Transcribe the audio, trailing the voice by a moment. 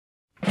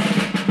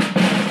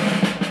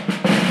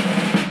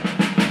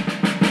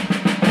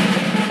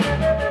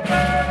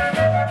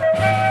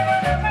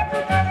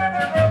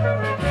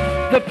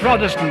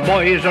Protestant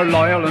boys are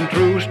loyal and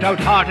true,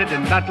 stout-hearted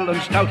in battle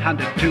and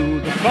stout-handed too.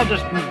 The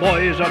Protestant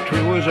boys are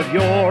true as of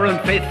yore,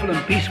 and faithful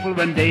and peaceful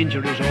when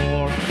danger is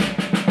o'er.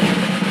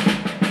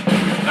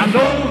 And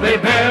though they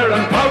bear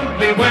and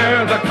proudly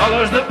wear the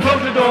colours that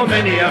floated o'er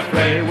many a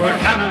fray, where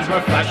cannons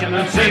were flashing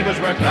and sabres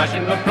were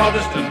clashing, the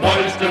Protestant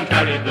boys still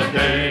carried the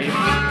day.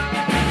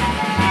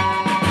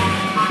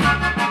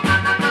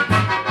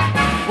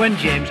 When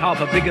James,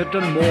 half a bigot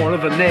and more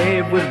of a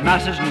knave, with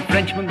masses and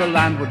Frenchmen the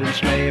land would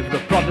enslave, the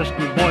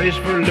Protestant boys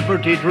for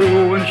liberty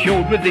drew, and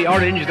showed with the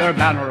orange their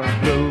banner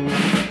of blue.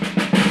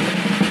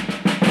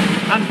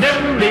 And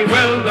every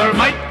well their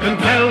might can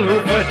tell, who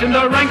first in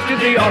their ranks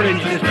did the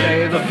orange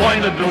display. The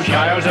Boyne blue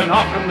shires and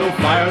Auckland blue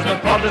flyers, the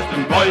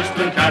Protestant boys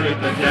still carried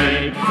the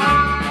day.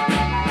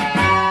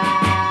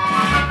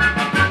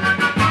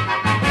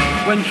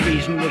 When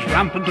treason was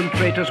rampant and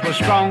traitors were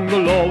strong, the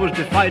law was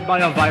defied by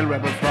a vile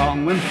rebel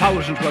throng. When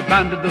thousands were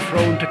banded the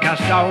throne to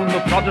cast down, the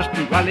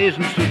Protestant rallies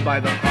and stood by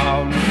the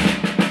crown.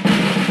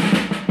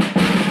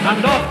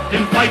 And oft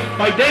in fight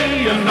by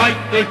day and night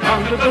they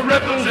counted the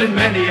rebels in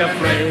many a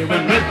fray.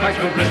 When red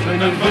packs were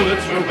bristling and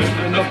bullets were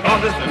whistling, the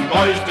Protestant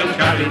boys still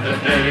carried the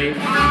day.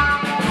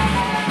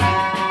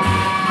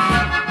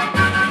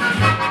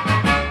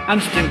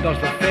 And still does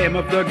the fame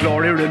of their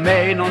glory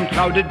remain,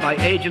 unclouded by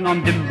age and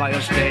undimmed by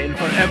a stain.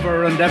 For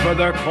ever and ever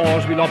their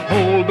cause we'll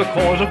uphold, the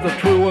cause of the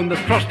true and the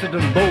trusted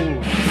and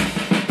bold.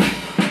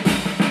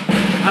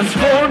 And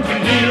scorn to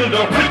yield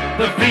or quit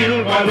the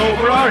field, while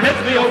over our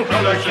heads the old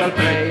colours shall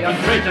play, and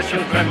traitors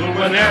shall tremble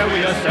whene'er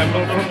we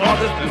assemble, for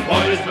Protestant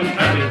boys will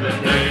carry the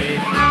day.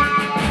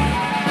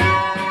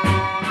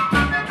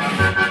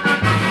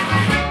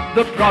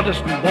 The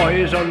Protestant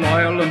boys are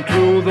loyal and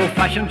true, though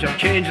fashions have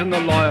changed and the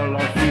loyal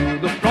are few.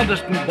 The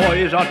Protestant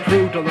boys are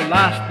true to the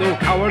last, though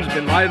cowards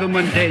belie them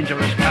when danger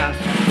is past.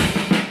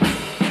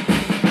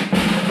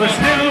 But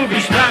still we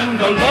stand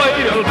a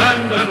loyal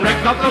band, and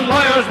reck not the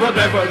liars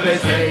whatever they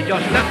say.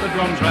 Just let the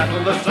drums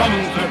rattle, the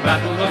summons to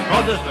battle, the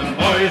Protestant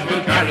boys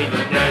will carry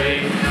the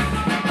day.